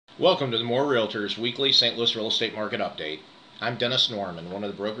Welcome to the Moore Realtors Weekly St. Louis Real Estate Market Update. I'm Dennis Norman, one of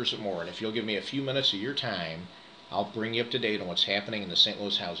the brokers at Moore, and if you'll give me a few minutes of your time, I'll bring you up to date on what's happening in the St.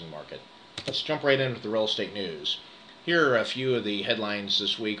 Louis housing market. Let's jump right into the real estate news. Here are a few of the headlines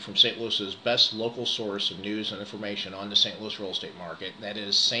this week from St. Louis's best local source of news and information on the St. Louis real estate market. That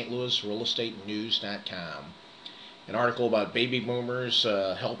is stlouisrealestatenews.com. An article about baby boomers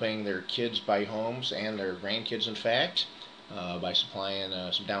helping their kids buy homes and their grandkids, in fact, by supplying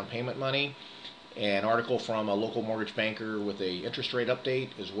some down payment money. An article from a local mortgage banker with a interest rate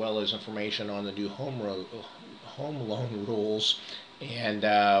update, as well as information on the new home loan rules, and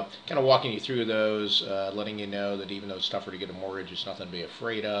kind of walking you through those, letting you know that even though it's tougher to get a mortgage, it's nothing to be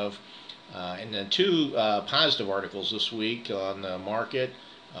afraid of. And then two positive articles this week on the market.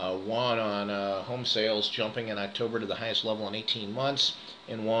 One on home sales jumping in October to the highest level in 18 months,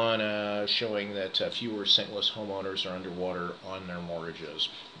 and one showing that fewer St. Louis homeowners are underwater on their mortgages.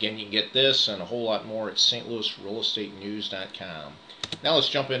 Again, you can get this and a whole lot more at stlouisrealestatenews.com. Now let's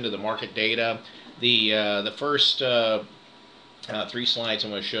jump into the market data. The first three slides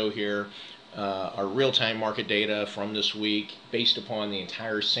I'm going to show here are real-time market data from this week based upon the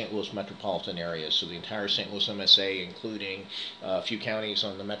entire St. Louis metropolitan area, so the entire St. Louis MSA, including a few counties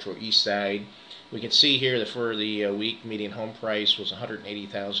on the Metro East side. We can see here that for the week, median home price was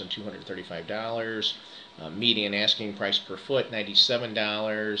 $180,235. Median asking price per foot,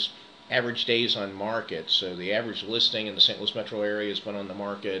 $97. Average days on market, so the average listing in the St. Louis metro area has been on the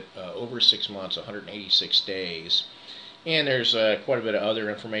market over 6 months, 186 days. And there's quite a bit of other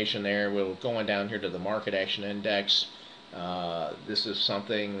information there. We'll go on down here to the Market Action Index. This is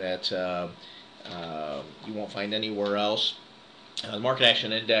something that you won't find anywhere else. The Market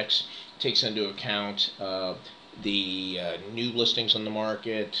Action Index takes into account the new listings on the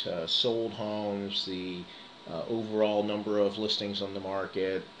market, sold homes, the overall number of listings on the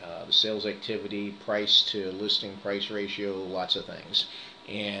market, the sales activity, price to listing price ratio, lots of things,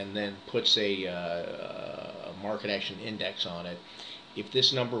 and then puts a market action index on it. If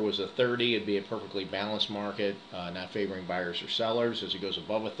this number was a 30, it'd be a perfectly balanced market, not favoring buyers or sellers. As it goes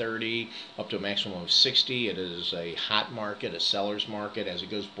above a 30, up to a maximum of 60, it is a hot market, a seller's market. As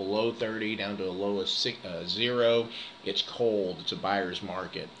it goes below 30, down to a low of 0, it's cold, it's a buyer's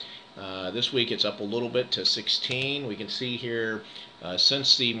market. This week it's up a little bit to 16. We can see here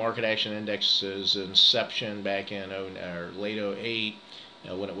since the market action index's inception back in late 08,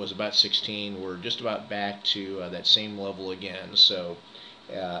 when it was about 16, we're just about back to that same level again. So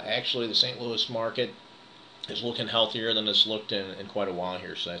actually the St. Louis market is looking healthier than it's looked in quite a while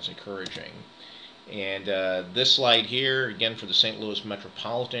here, so that's encouraging. And this slide here, again for the St. Louis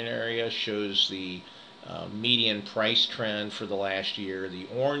metropolitan area, shows the median price trend for the last year. The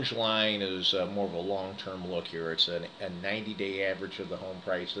orange line is more of a long-term look here. It's a 90-day average of the home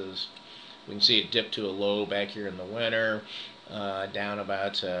prices. We can see it dip to a low back here in the winter, down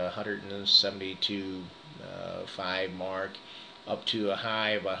about 172.5 mark, up to a high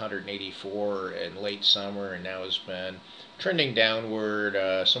of 184 in late summer, and now has been trending downward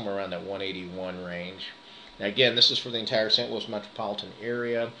somewhere around that 181 range. Now again, this is for the entire St. Louis metropolitan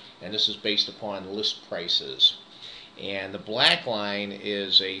area, and this is based upon list prices. And the black line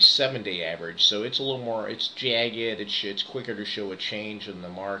is a 7-day average, so it's a little more, it's jagged, it's quicker to show a change in the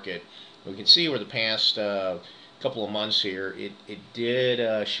market. We can see over the past couple of months here, it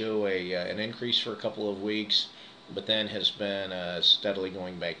did show an increase for a couple of weeks, but then has been steadily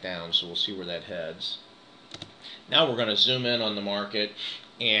going back down, so we'll see where that heads. Now we're going to zoom in on the market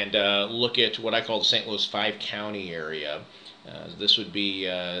and look at what I call the St. Louis 5-county area. This would be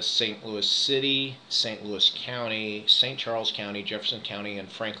St. Louis City, St. Louis County, St. Charles County, Jefferson County,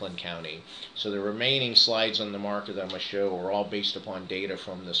 and Franklin County. So the remaining slides on the market that I'm going to show are all based upon data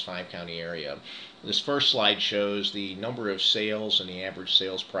from this 5-county area. This first slide shows the number of sales and the average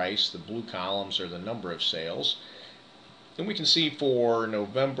sales price. The blue columns are the number of sales. And we can see for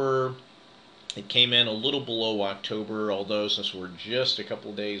November, it came in a little below October, although since we're just a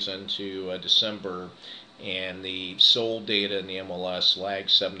couple days into December, and the sold data in the MLS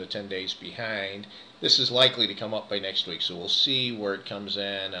lags 7 to 10 days behind, this is likely to come up by next week, so we'll see where it comes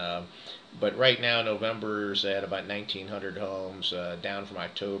in. But right now, November's at about 1,900 homes, down from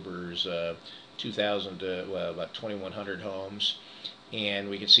October's 2,000 to about 2,100 homes. And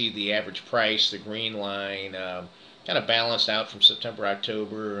we can see the average price, the green line, kind of balanced out from September,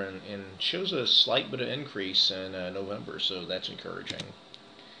 October, and shows a slight bit of increase in November, so that's encouraging.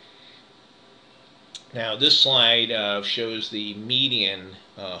 Now this slide shows the median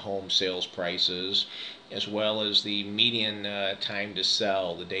home sales prices, as well as the median time to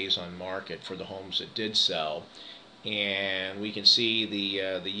sell, the days on market for the homes that did sell. and we can see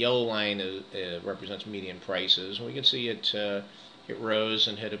the yellow line represents median prices. We can see it rose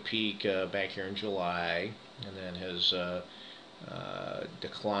and hit a peak back here in July, and then has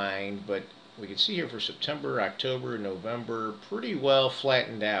declined. But we can see here for September, October, November, pretty well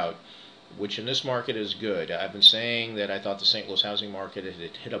flattened out, which in this market is good. I've been saying that I thought the St. Louis housing market had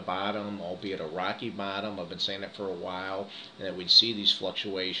hit a bottom, albeit a rocky bottom. I've been saying that for a while, and that we'd see these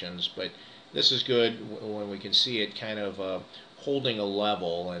fluctuations. But this is good when we can see it kind of holding a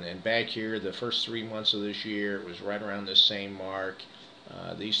level. And back here, the first 3 months of this year, it was right around this same mark.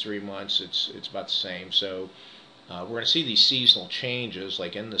 These 3 months, it's about the same. So we're going to see these seasonal changes,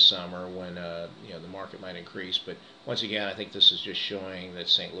 like in the summer when the market might increase. But once again, I think this is just showing that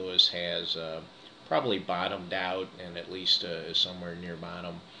St. Louis has probably bottomed out, and at least is somewhere near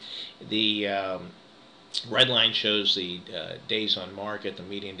bottom. The red line shows the days on market, the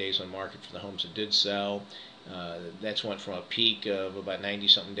median days on market for the homes that did sell. That's went from a peak of about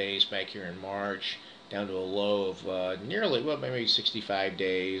 90-something days back here in March down to a low of nearly, well, maybe 65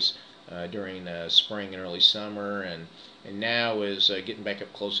 days during spring and early summer, and now is getting back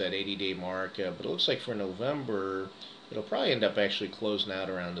up close to that 80-day mark. But it looks like for November, it'll probably end up actually closing out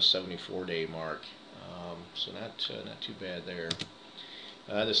around the 74-day mark. So not too bad there.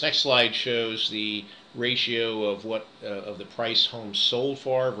 This next slide shows the ratio of what of the price homes sold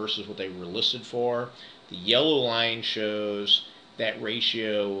for versus what they were listed for. The yellow line shows that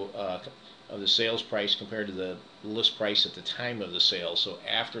ratio of the sales price compared to the list price at the time of the sale. So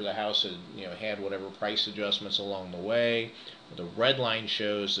after the house had had whatever price adjustments along the way. The red line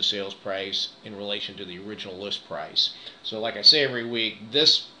shows the sales price in relation to the original list price. So like I say every week,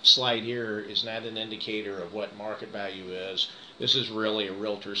 this slide here is not an indicator of what market value is. This is really a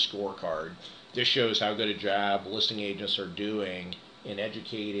realtor scorecard. This shows how good a job listing agents are doing in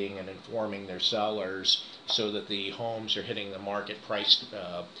educating and informing their sellers so that the homes are hitting the market price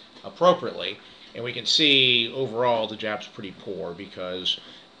appropriately. And we can see overall the job's pretty poor because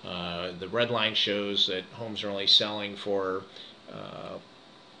the red line shows that homes are only selling for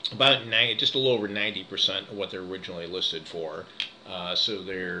about just a little over 90% of what they're originally listed for. So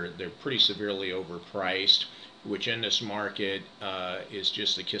they're pretty severely overpriced, which in this market is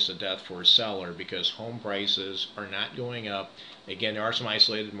just a kiss of death for a seller because home prices are not going up. Again, there are some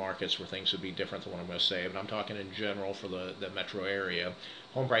isolated markets where things would be different than what I'm going to say, but I'm talking in general for the metro area.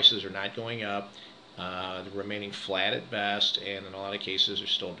 Home prices are not going up. They're remaining flat at best, and in a lot of cases they're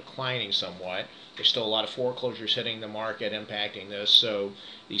still declining somewhat. There's still a lot of foreclosures hitting the market, impacting this. So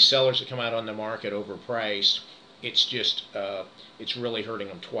these sellers that come out on the market overpriced, it's really hurting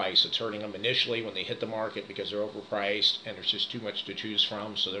them twice. It's hurting them initially when they hit the market because they're overpriced and there's just too much to choose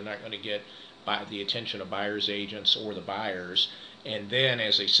from, so they're not going to get the attention of buyers agents or the buyers. And then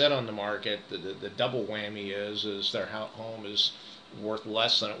as they sit on the market, the double whammy is their home is worth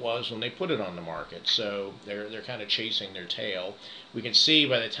less than it was when they put it on the market. So they're kind of chasing their tail. We can see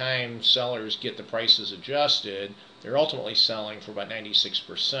by the time sellers get the prices adjusted, they're ultimately selling for about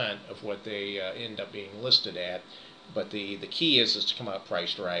 96% of what they end up being listed at. But the key is to come out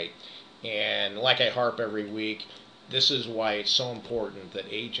priced right. And like I harp every week, this is why it's so important that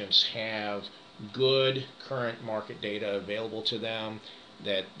agents have good current market data available to them,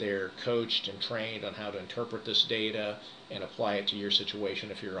 that they're coached and trained on how to interpret this data and apply it to your situation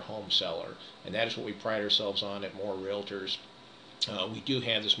if you're a home seller. And that is what we pride ourselves on at More Realtors. We do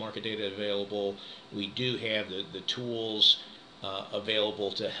have this market data available. We do have the tools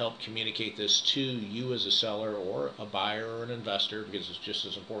available to help communicate this to you as a seller or a buyer or an investor, because it's just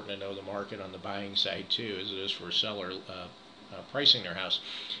as important to know the market on the buying side too as it is for a seller pricing their house.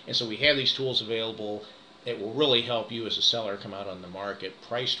 And so we have these tools available that will really help you as a seller come out on the market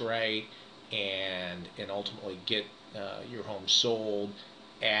priced right and ultimately get your home sold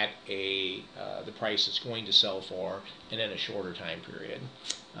at the price it's going to sell for and in a shorter time period.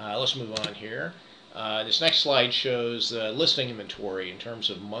 Let's move on here. This next slide shows the listing inventory in terms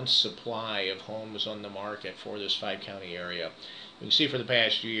of months supply of homes on the market for this 5-county area. You can see for the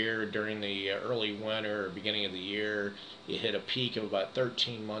past year, during the early winter or beginning of the year, it hit a peak of about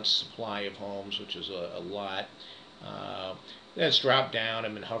 13 months supply of homes, which is a lot. That's dropped down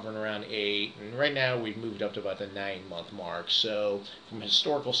and been hovering around 8, and right now we've moved up to about the 9-month mark. So from a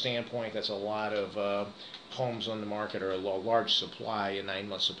historical standpoint, that's a lot of homes on the market, or a large supply, a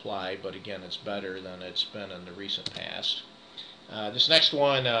 9-month supply, but again, it's better than it's been in the recent past. This next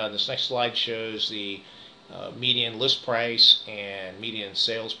slide shows the median list price and median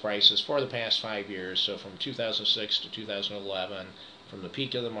sales prices for the past 5 years. So from 2006 to 2011, from the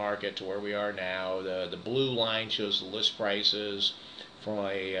peak of the market to where we are now. The blue line shows the list prices from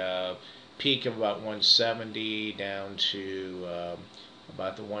a peak of about 170 down to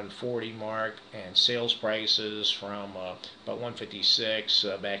about the 140 mark, and sales prices from about 156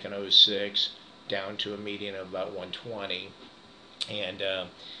 back in '06 down to a median of about 120. And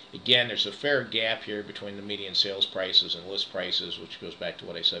again, there's a fair gap here between the median sales prices and list prices, which goes back to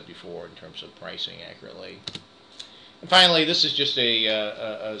what I said before in terms of pricing accurately. And finally, this is just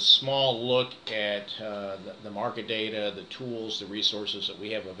a small look at the market data, the tools, the resources that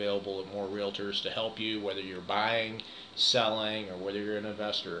we have available at More Realtors to help you, whether you're buying, selling, or whether you're an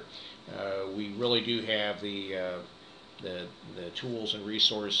investor. We really do have the tools and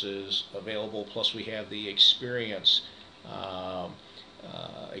resources available, plus we have the experienced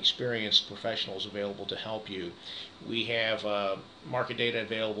professionals available to help you. We have market data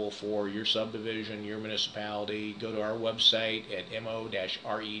available for your subdivision, your municipality. Go to our website at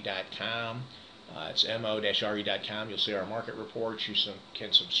mo-re.com. It's mo-re.com. You'll see our market reports. You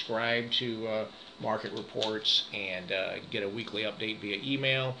can subscribe to market reports and get a weekly update via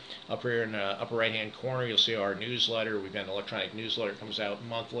email. Up here in the upper right hand corner, you'll see our newsletter. We've got an electronic newsletter that comes out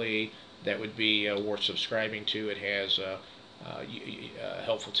monthly. That would be worth subscribing to. It has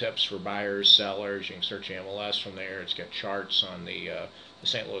helpful tips for buyers, sellers. You can search MLS from there. It's got charts on the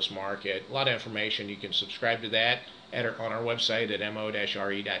St. Louis market. A lot of information. You can subscribe to that on our website at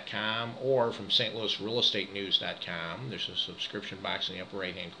mo-re.com or from stlouisrealestatenews.com. There's a subscription box in the upper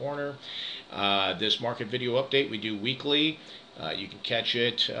right hand corner. This market video update we do weekly. You can catch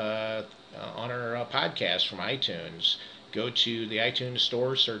it on our podcast from iTunes. Go to the iTunes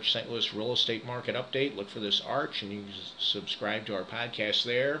store, search St. Louis Real Estate Market Update, look for this arch, and you can subscribe to our podcast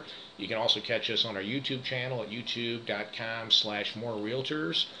there. You can also catch us on our YouTube channel at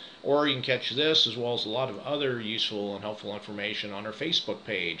youtube.com/morerealtors, or you can catch this as well as a lot of other useful and helpful information on our Facebook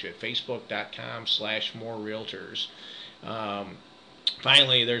page at facebook.com/morerealtors.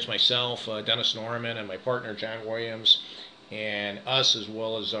 Finally, there's myself, Dennis Norman, and my partner, John Williams, and us as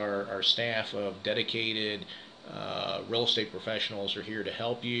well as our staff of dedicated real estate professionals are here to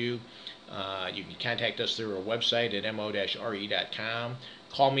help you. You can contact us through our website at mo-re.com.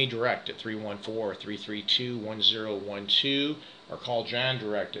 Call me direct at 314-332-1012, or call John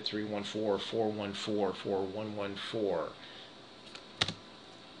direct at 314-414-4114.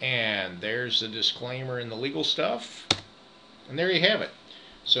 And there's the disclaimer in the legal stuff. And there you have it.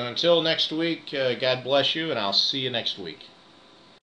 So until next week, God bless you, and I'll see you next week.